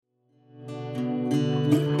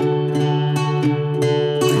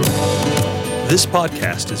This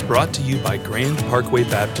podcast is brought to you by Grand Parkway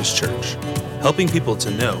Baptist Church, helping people to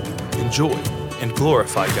know, enjoy, and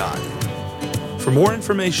glorify God. For more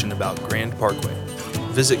information about Grand Parkway,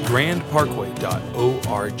 visit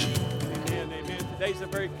grandparkway.org. Amen. Today's a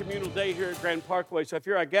very communal day here at Grand Parkway. So if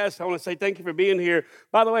you're a guest, I want to say thank you for being here.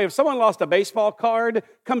 By the way, if someone lost a baseball card,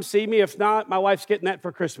 come see me. If not, my wife's getting that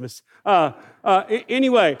for Christmas.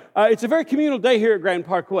 Anyway, it's a very communal day here at Grand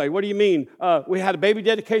Parkway. What do you mean? We had a baby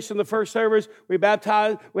dedication in the first service. We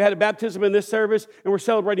baptized. We had a baptism in this service, and we're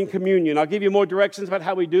celebrating communion. I'll give you more directions about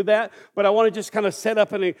how we do that, but I want to just kind of set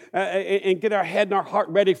up and get our head and our heart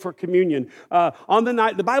ready for communion. On the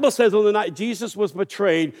night, the Bible says on the night Jesus was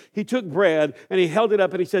betrayed, he took bread and he held it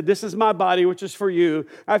up and he said, "This is my body, which is for you."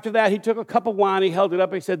 After that, he took a cup of wine, he held it up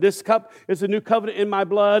and he said, "This cup is the new covenant in my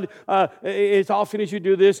blood. As often as you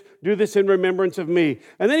do this in remembrance of me."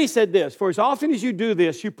 And then he said this, "For as often as you do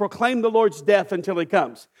this, you proclaim the Lord's death until he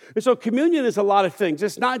comes." And so communion is a lot of things.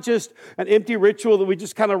 It's not just an empty ritual that we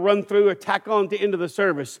just kind of run through or tack on at the end of the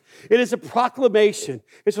service. It is a proclamation.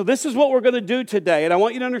 And so this is what we're going to do today. And I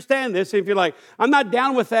want you to understand this. If you're like, "I'm not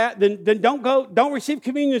down with that," then don't receive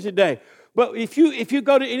communion today. But if you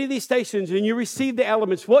go to any of these stations and you receive the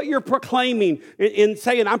elements, what you're proclaiming in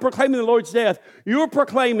saying, "I'm proclaiming the Lord's death," you're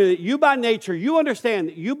proclaiming that you by nature, you understand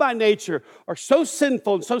that you by nature are so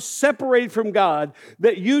sinful and so separated from God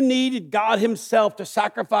that you needed God himself to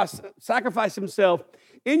sacrifice himself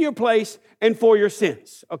in your place and for your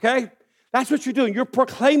sins, okay? That's what you're doing. You're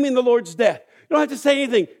proclaiming the Lord's death. You don't have to say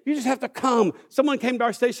anything. You just have to come. Someone came to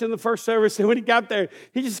our station in the first service, and when he got there,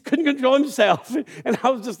 he just couldn't control himself. And I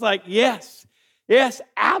was just like, yes,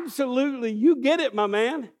 absolutely. You get it, my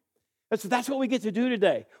man. So that's what we get to do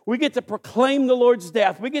today. We get to proclaim the Lord's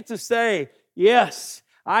death. We get to say, yes,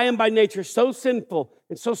 I am by nature so sinful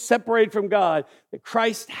and so separated from God that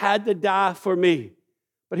Christ had to die for me.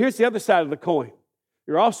 But here's the other side of the coin.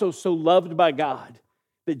 You're also so loved by God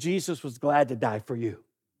that Jesus was glad to die for you.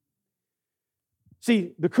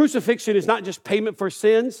 See, the crucifixion is not just payment for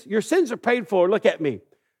sins. Your sins are paid for. Look at me.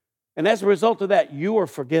 And as a result of that, you are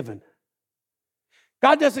forgiven.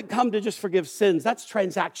 God doesn't come to just forgive sins. That's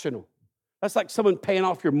transactional. That's like someone paying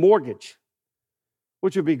off your mortgage,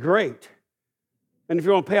 which would be great. And if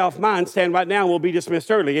you want to pay off mine, stand right now and we'll be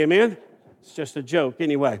dismissed early. Amen? It's just a joke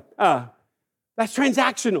anyway. That's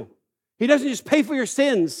transactional. He doesn't just pay for your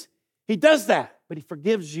sins. He does that, but he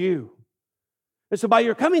forgives you. And so by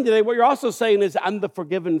your coming today, what you're also saying is, I'm the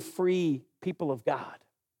forgiven, free people of God.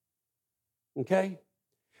 Okay?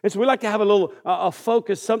 And so we like to have a little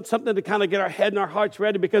focus, something to kind of get our head and our hearts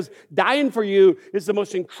ready, because dying for you is the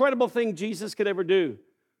most incredible thing Jesus could ever do.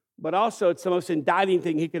 But also it's the most indicting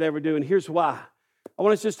thing he could ever do. And here's why. I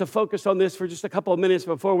want us just to focus on this for just a couple of minutes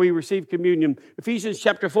before we receive communion. Ephesians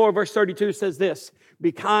chapter 4, verse 32 says this: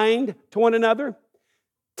 "Be kind to one another,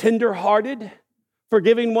 tender-hearted,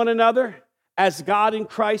 forgiving one another, as God in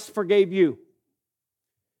Christ forgave you."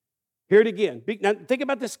 Hear it again. Now, think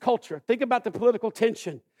about this culture. Think about the political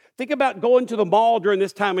tension. Think about going to the mall during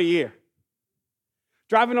this time of year.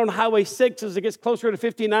 Driving on Highway 6 as it gets closer to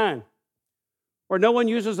 59, where no one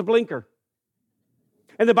uses a blinker.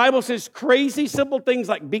 And the Bible says crazy, simple things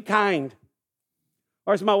like, "Be kind."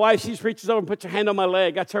 Or as my wife, she just reaches over and puts her hand on my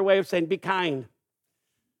leg. That's her way of saying, "Be kind."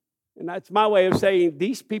 And that's my way of saying,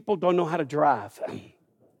 these people don't know how to drive.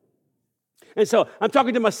 And so I'm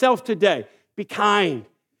talking to myself today. Be kind.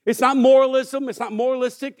 It's not moralism. It's not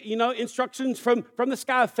moralistic, instructions from the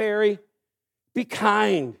sky fairy. Be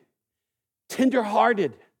kind.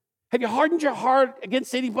 Tender-hearted. Have you hardened your heart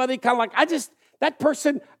against anybody? Kind of like, that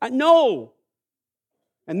person, no.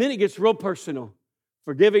 And then it gets real personal.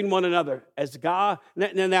 Forgiving one another as God.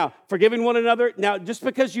 Now, forgiving one another. Now, just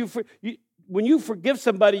because when you forgive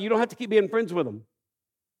somebody, you don't have to keep being friends with them.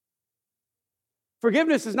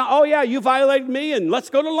 Forgiveness is not, "Oh yeah, you violated me and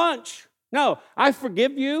let's go to lunch." No, I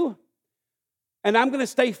forgive you and I'm going to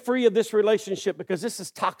stay free of this relationship because this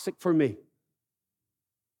is toxic for me.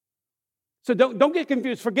 So don't get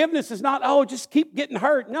confused. Forgiveness is not, "Oh, just keep getting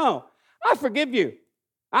hurt." No, I forgive you.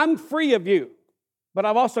 I'm free of you. But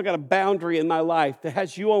I've also got a boundary in my life that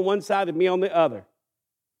has you on one side and me on the other.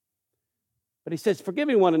 But he says,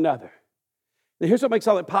 forgiving one another. Now here's what makes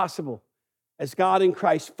all that possible. As God in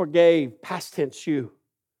Christ forgave, past tense, you.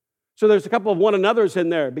 So there's a couple of one another's in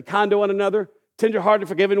there. Be kind to one another, tender-hearted,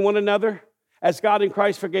 forgiving one another, as God in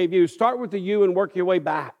Christ forgave you. Start with the you and work your way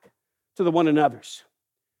back to the one another's.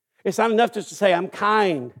 It's not enough just to say, "I'm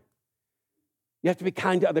kind." You have to be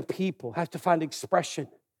kind to other people, have to find expression.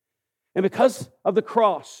 And because of the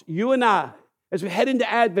cross, you and I, as we head into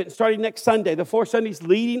Advent, starting next Sunday, the 4 Sundays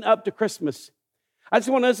leading up to Christmas, I just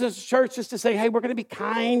want us as a church just to say, hey, we're going to be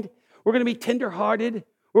kind. We're going to be tenderhearted.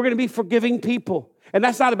 We're going to be forgiving people. And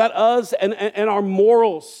that's not about us and our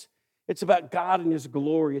morals. It's about God and His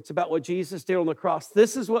glory. It's about what Jesus did on the cross.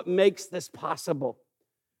 This is what makes this possible.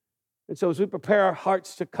 And so as we prepare our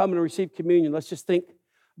hearts to come and receive communion, let's just think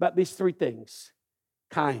about these three things: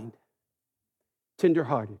 kind,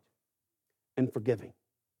 tenderhearted, and forgiving.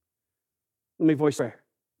 Let me voice prayer.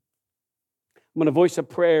 I'm going to voice a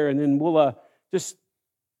prayer, and then we'll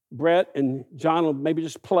Brett and John will maybe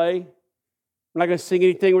just play. We're not going to sing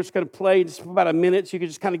anything. We're just going to play just for about a minute so you can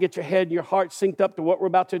just kind of get your head and your heart synced up to what we're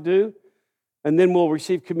about to do, and then we'll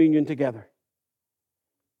receive communion together.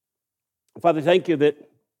 Father, thank you that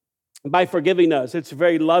by forgiving us, it's a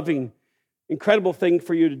very loving, incredible thing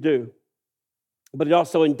for you to do, but it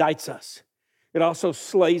also indicts us. It also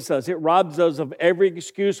slays us. It robs us of every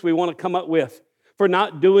excuse we want to come up with for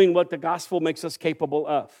not doing what the gospel makes us capable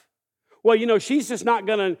of. Well, she's just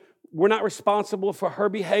we're not responsible for her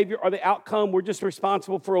behavior or the outcome. We're just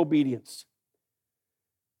responsible for obedience.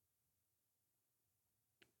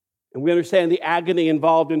 And we understand the agony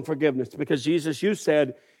involved in forgiveness because Jesus, you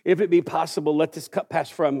said, if it be possible, let this cup pass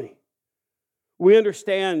from me. We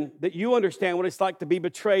understand that you understand what it's like to be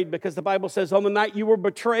betrayed because the Bible says on the night you were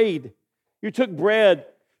betrayed, you took bread.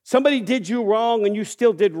 Somebody did you wrong and you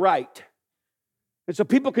still did right. And so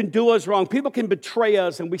people can do us wrong. People can betray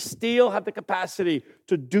us and we still have the capacity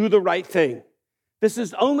to do the right thing. This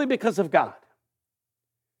is only because of God.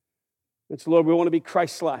 And so, Lord, we want to be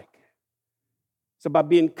Christ-like. So by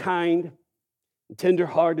being kind and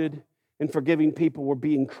tender-hearted and forgiving people, we're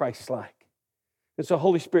being Christ-like. And so,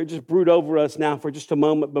 Holy Spirit, just brood over us now for just a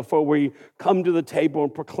moment before we come to the table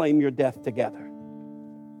and proclaim your death together.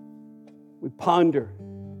 We ponder,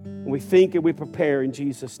 and we think, and we prepare in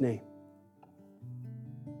Jesus' name.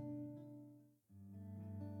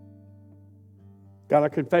 God, our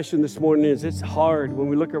confession this morning is it's hard when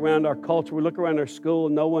we look around our culture, we look around our school,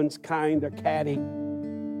 and no one's kind or catty.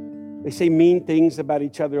 They say mean things about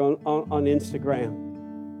each other on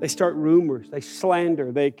Instagram. They start rumors, they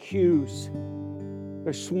slander, they accuse.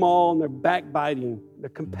 They're small and they're backbiting. They're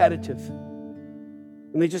competitive.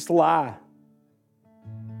 And they just lie.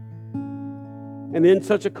 And in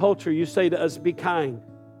such a culture, you say to us, be kind.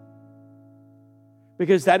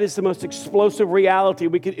 Because that is the most explosive reality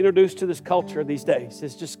we can introduce to this culture these days.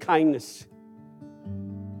 It's just kindness.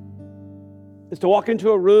 It's to walk into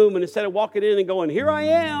a room and instead of walking in and going, here I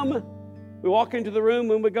am, we walk into the room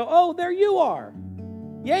and we go, oh, there you are.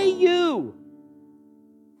 Yay, you.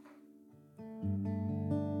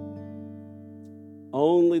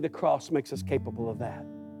 Only the cross makes us capable of that.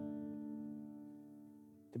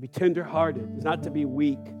 To be tenderhearted is not to be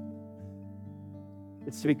weak.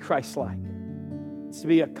 It's to be Christ-like. It's to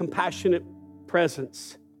be a compassionate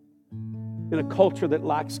presence in a culture that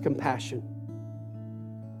lacks compassion.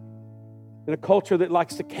 In a culture that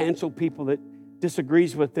likes to cancel people that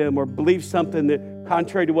disagrees with them or believes something that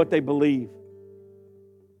contrary to what they believe.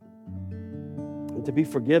 And to be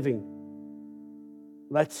forgiving,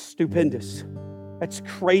 that's stupendous. That's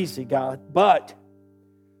crazy, God. But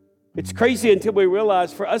it's crazy until we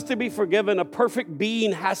realize for us to be forgiven, a perfect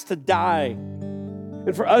being has to die.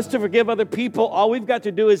 And for us to forgive other people, all we've got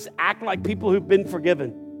to do is act like people who've been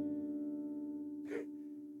forgiven.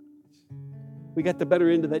 We got the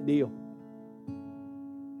better end of that deal.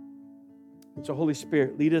 And so, Holy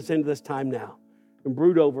Spirit, lead us into this time now and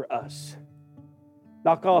brood over us.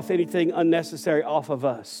 Knock off anything unnecessary off of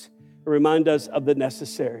us. And remind us of the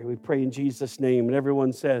necessary. We pray in Jesus' name. And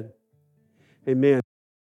everyone said, amen.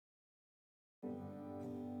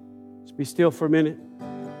 Just be still for a minute.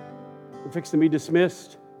 We're fixing to be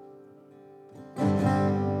dismissed.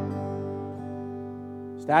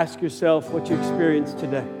 Just ask yourself what you experienced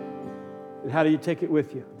today. And how do you take it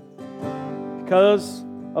with you? Because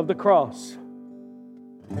of the cross.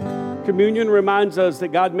 Communion reminds us that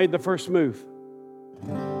God made the first move.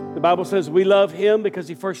 The Bible says we love Him because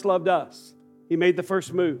He first loved us. He made the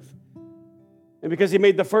first move. And because He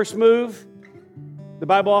made the first move, the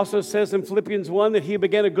Bible also says in Philippians 1 that He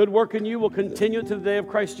began a good work in you will continue to the day of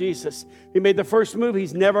Christ Jesus. He made the first move.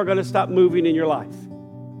 He's never going to stop moving in your life.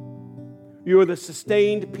 You are the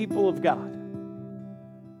sustained people of God.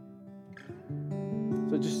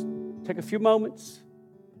 So just take a few moments.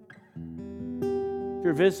 If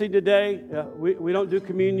you're visiting today, we don't do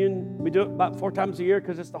communion. We do it about 4 times a year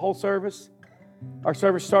because it's the whole service. Our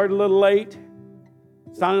service started a little late.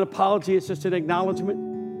 It's not an apology. It's just an acknowledgement.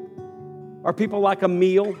 Are people like a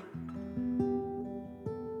meal?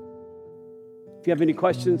 If you have any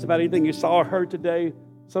questions about anything you saw or heard today,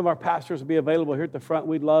 some of our pastors will be available here at the front.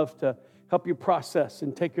 We'd love to help you process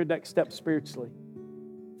and take your next step spiritually.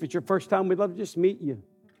 If it's your first time, we'd love to just meet you.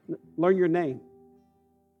 learn your name.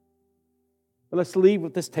 But let's leave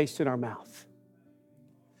with this taste in our mouth.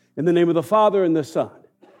 In the name of the Father and the Son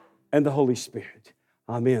and the Holy Spirit.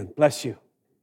 Amen. Bless you.